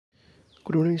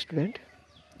Good morning, student.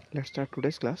 Let's start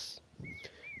today's class.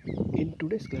 In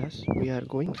today's class, we are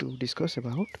going to discuss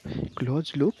about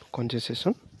closed loop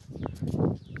congestion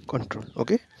control.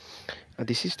 Okay,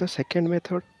 this is the second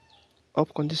method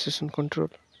of congestion control.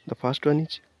 The first one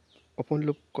is open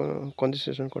loop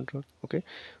congestion control. Okay,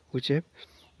 which have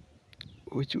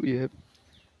which we have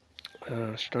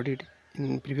studied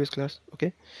in previous class.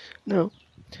 Okay, now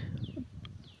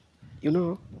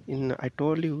in I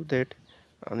told you that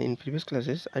in previous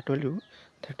classes I told you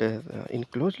that in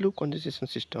closed loop congestion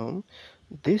system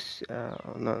this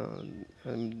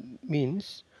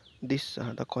means this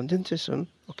the condensation,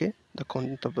 okay, the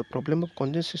problem of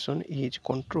condensation is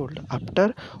controlled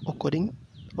after occurring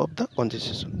of the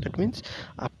condensation. That means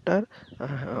after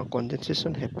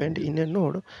condensation happened in a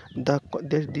node,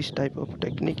 there's this type of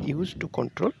technique used to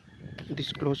control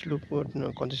this closed loop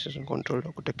condensation control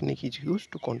technique is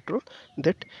used to control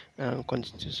that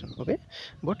condensation. Okay,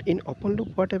 but in open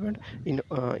loop what happened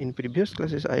in previous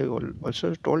classes I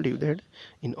also told you that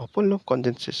in open loop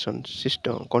condensation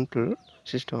system control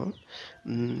system,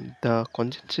 the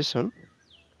condensation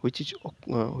which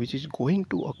is going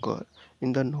to occur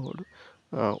in the node,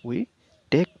 we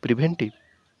take preventive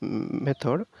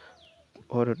method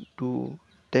or to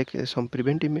take some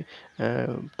preventive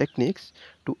techniques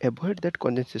to avoid that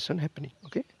condensation happening.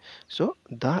 Okay, so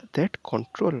that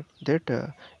control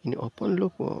that in open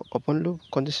loop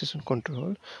condensation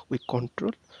control, we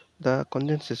control the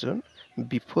condensation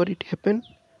before it happen.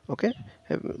 Okay,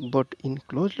 but in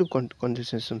closed loop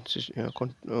condensation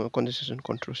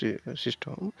control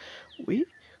system, we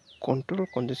control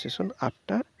condensation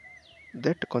after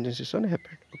that condensation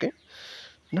happened. Okay,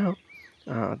 now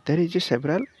there is a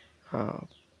several uh,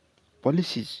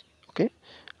 policies. Okay,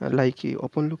 like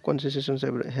open loop condensation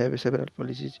have several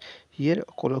policies. Here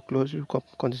closed loop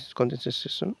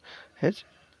condensation has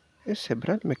a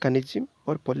several mechanism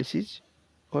or policies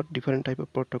or different type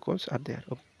of protocols are there.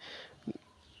 Okay.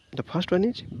 The first one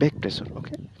is back pressure.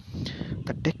 Okay,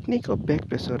 the technique of back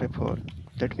pressure refer,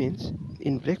 that means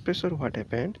in back pressure what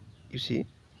happened, you see,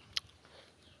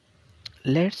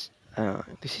 let's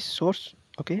this is source.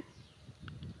 Okay,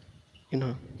 you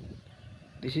know,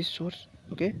 this is source.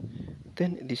 Okay,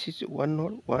 then this is one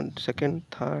node, one second,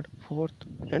 third, fourth,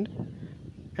 and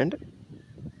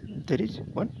there is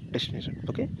one destination.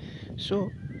 Okay, so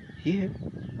here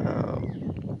uh,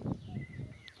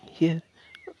 here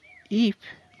if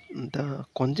the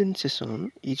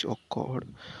condensation is occurred,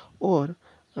 or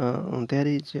there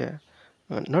is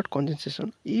not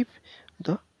condensation, if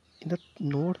the in the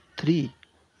node 3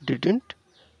 didn't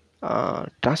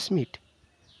transmit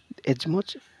as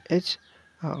much as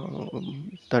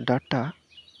the data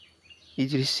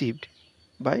is received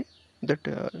by that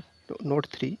node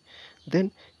 3,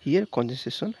 then here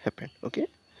condensation happened. Okay,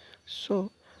 so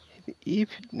if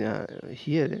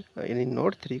here in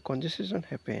node 3 condensation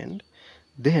happened,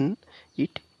 then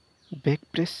it back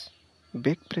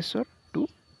pressure to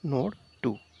node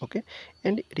 2. Okay,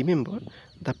 and remember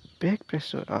the back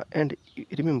pressure and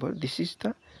remember this is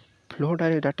the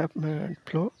data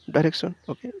flow direction.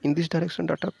 Okay, in this direction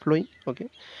data flowing. Okay,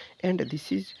 and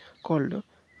this is called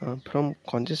from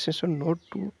congestion node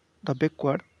to the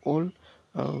backward, all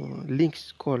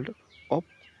links called up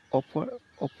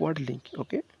upward link.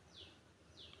 Okay,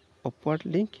 upward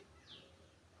link,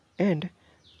 and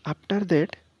after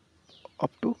that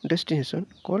up to destination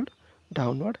called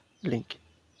downward link.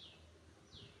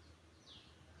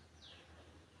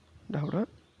 Downward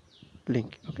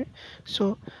link. Okay,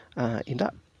 so in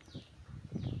the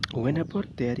whenever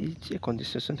there is a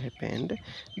condensation happened,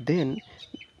 then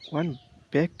one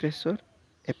back pressure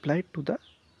applied to the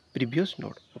previous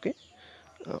node. Okay,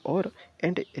 or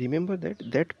and remember that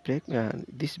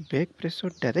this back pressure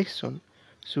direction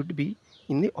should be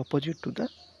in the opposite to the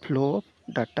flow of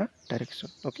data direction.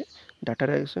 Okay, data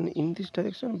direction in this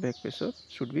direction, back pressure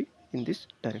should be in this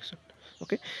direction.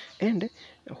 Okay, and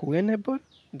whenever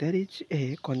there is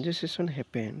a congestion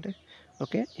happened,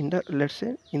 okay, in the, let's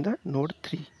say in the node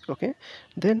 3, okay,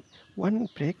 then one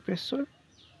brake pressure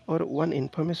or one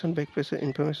information back pressure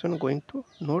information going to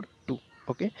node 2.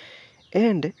 Okay,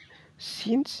 and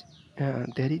since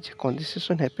there is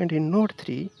condensation happened in node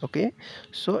 3. Okay,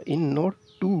 so in node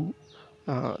 2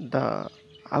 the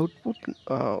output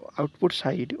output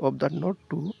side of the node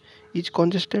 2 is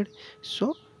congested,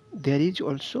 so there is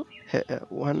also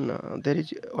there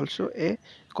is also a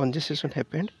congestion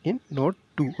happened in node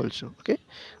 2 also. Okay,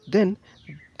 then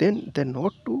the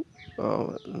node 2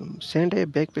 send a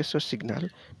back pressure signal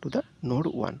to the node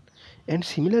 1, and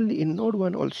similarly in node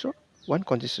 1 also one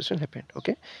congestion happened.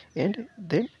 Okay, and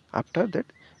then after that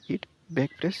it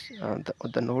backpress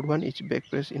the node 1 is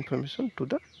backpress information to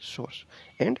the source,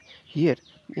 and here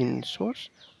in source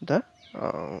uh,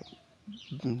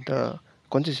 the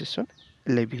congestion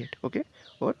alleviate, okay,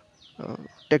 or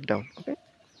take down, okay,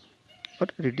 or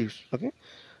reduce, okay.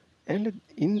 And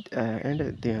in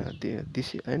and the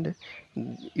this and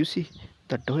you see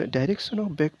the direction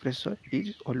of back pressure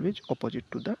is always opposite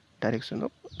to the direction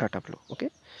of data flow, okay.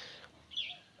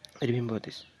 Remember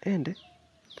this. And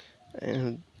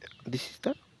this is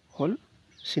the whole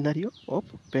scenario of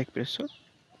back pressure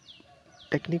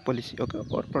technique policy, okay,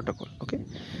 or protocol, okay.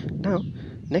 Now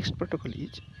next protocol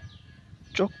is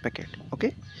choke packet,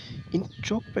 okay. In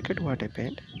choke packet, what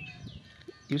happened,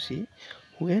 you see,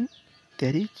 when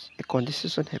there is a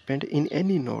congestion happened in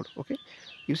any node, okay,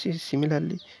 you see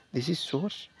similarly this is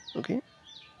source, okay,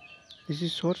 this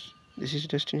is source, this is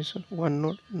destination, one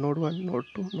node, node 1, node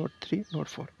 2, node 3, node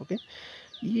 4, okay.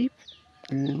 If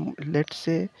let's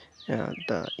say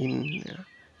the in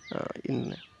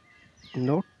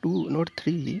node 2, node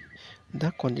 3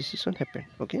 the congestion happened,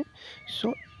 okay.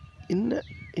 So in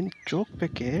choke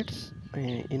packets,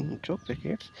 that in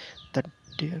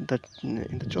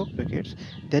the choke packets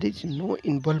there is no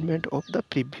involvement of the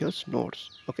previous nodes,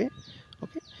 okay.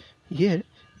 Okay, here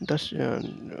the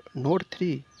node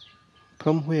 3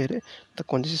 from where the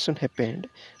congestion happened,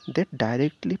 that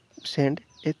directly send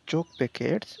a choke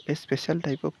packets, a special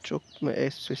type of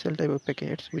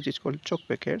packets which is called choke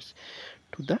packets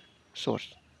to the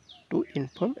source to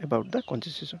inform about the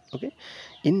congestion, okay.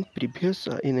 In previous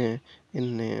in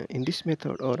this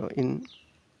method, or in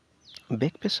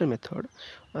backpressure method,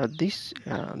 this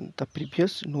the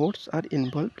previous nodes are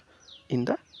involved in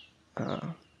the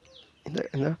uh, in the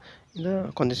in the in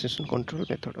the congestion control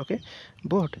method, okay.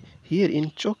 But here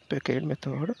in choke packet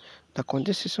method, the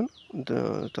congestion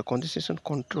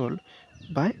control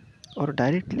by or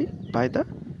directly by the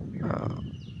uh,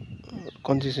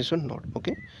 congestion node,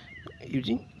 okay,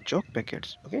 using choke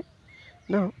packets, okay.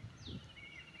 Now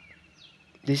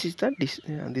this is the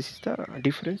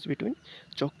difference between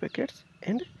choke packets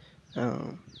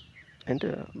uh,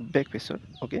 backpressor,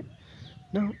 okay.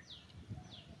 Now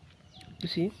you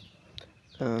see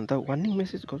the warning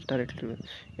message goes directly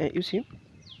to you see.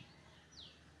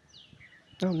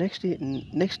 Now next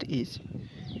is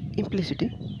implicit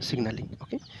signaling,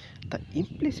 okay. The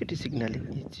implicit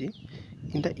signaling is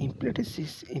in the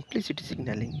implicit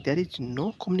signaling there is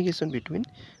no communication between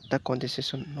the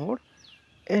congestion node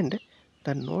and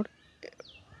the node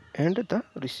and the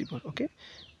receiver, okay.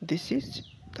 This is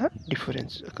the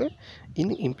difference, okay.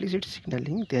 In implicit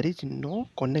signaling there is no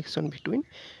connection between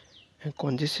a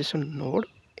congestion node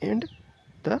and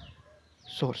the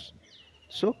source.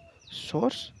 So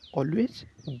source always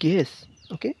guess,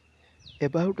 okay,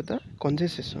 about the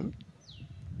congestion,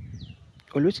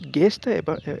 always guess the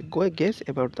about go guess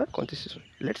about the congestion.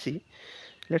 Let's say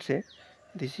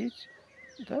this is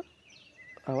the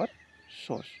our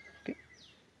source, okay,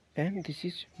 and this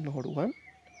is node 1,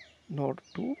 node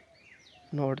 2,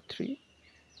 node 3,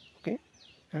 okay,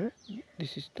 and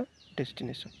this is the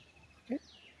destination, okay.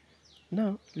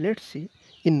 Now let's see,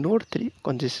 in node 3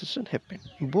 congestion happened,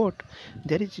 but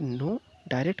there is no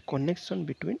direct connection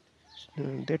between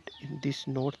that in this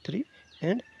node 3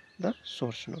 and the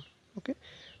source node, okay.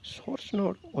 Source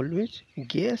node always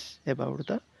guess about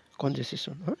the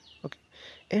congestion, huh? Okay,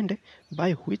 and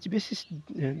by which basis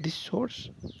this source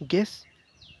guess,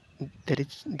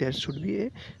 there should be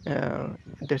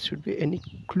any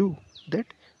clue that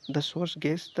the source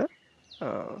gets the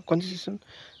congestion.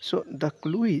 So the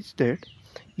clue is that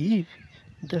if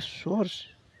the source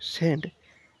send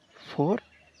 4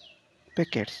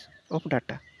 packets of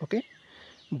data, okay,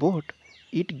 but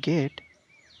it get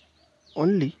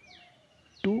only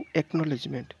 2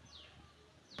 acknowledgement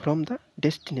from the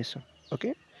destination,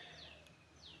 okay,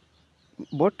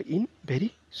 but in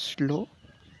very slow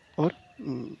or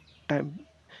time,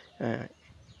 uh,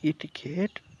 it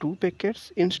get 2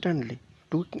 packets instantly,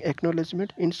 2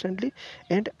 acknowledgement instantly,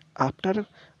 and after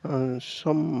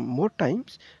some more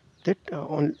times that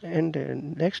and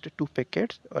next 2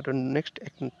 packets or the next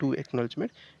 2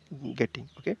 acknowledgement getting,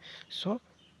 okay. So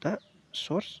the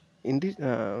source in this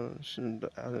in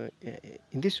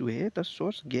this way the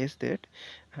source guess that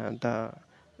the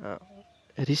uh,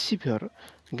 receiver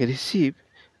receive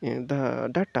the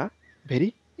data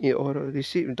very or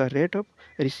receive the rate of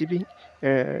receiving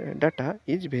data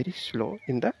is very slow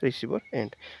in the receiver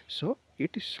end, so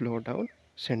it is slow down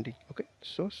sending, okay.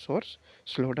 So source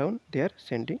slow down their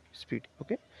sending speed,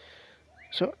 okay.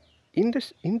 So in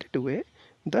that way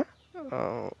the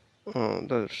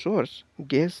source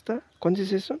gets the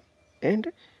congestion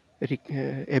and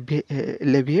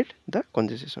alleviate the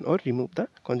congestion or remove the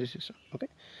congestion. Okay,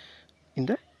 in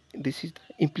the this is the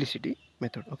implicit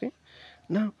method. Okay,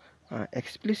 now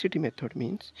explicit method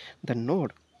means the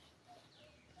node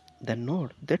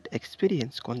that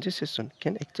experience congestion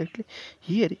can exactly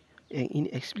here in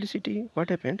explicit what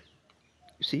happened.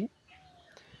 You see,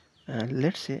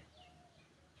 let's say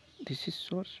this is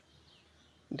source,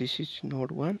 this is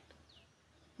node 1,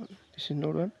 this is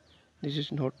node 1, this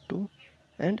is node 2,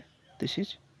 and this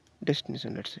is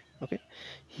destination, let's say. Okay,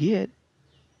 here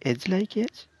edge like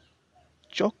edge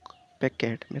choke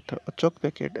packet method choke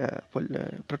packet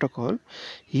protocol.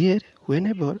 Here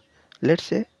whenever, let's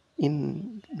say,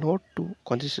 in node 2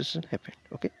 congestion happened.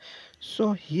 Okay,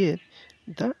 so here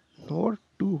the node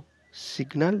 2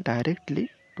 signal directly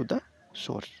to the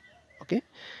source. Okay,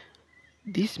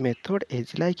 this method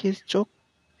is like a choke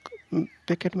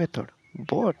packet method,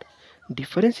 but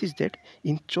difference is that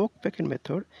in choke packet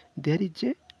method there is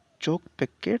a choke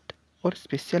packet or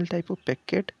special type of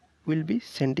packet will be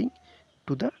sending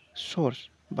to the source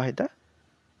by the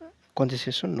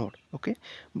congestion node. Okay,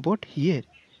 but here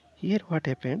what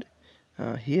happened,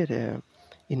 here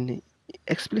in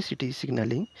explicit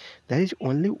signaling there is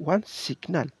only one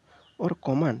signal or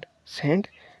command sent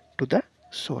to the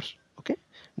source. Okay,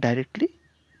 directly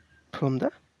from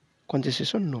the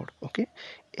congestion node. Okay,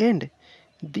 and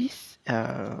this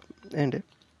and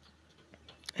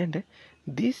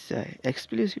this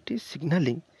explicit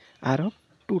signaling are of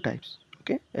two types.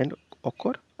 Okay, and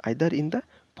occur either in the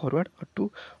forward or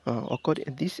to occur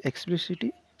this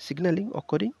explicit signaling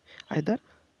occurring either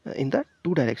in the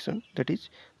two direction, that is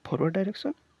forward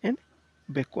direction and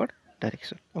backward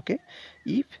direction. Okay,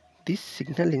 if this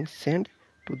signaling sent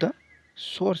to the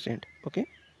source end, okay,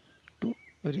 to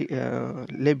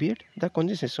alleviate the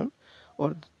congestion,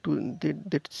 or to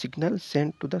that signal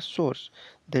sent to the source,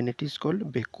 then it is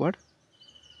called backward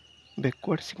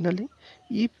signaling.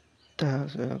 If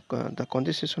the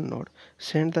congestion node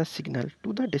send the signal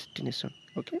to the destination,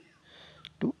 okay,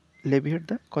 to alleviate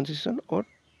the congestion or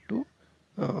to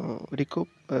recoup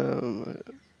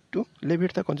to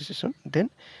alleviate the congestion, then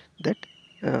that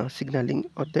signaling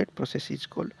or that process is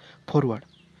called forward.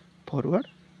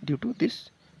 Due to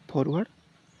this forward,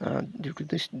 due to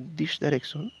this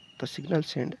direction the signal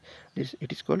send is,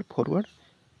 it is called forward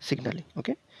signaling.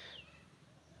 Okay,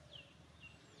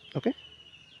 okay,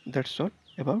 that's all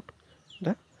about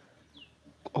the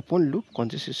open loop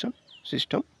congestion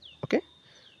system. Okay,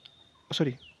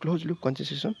 sorry, closed loop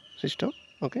congestion system.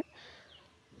 Okay,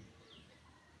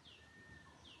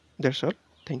 that's all.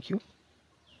 Thank you.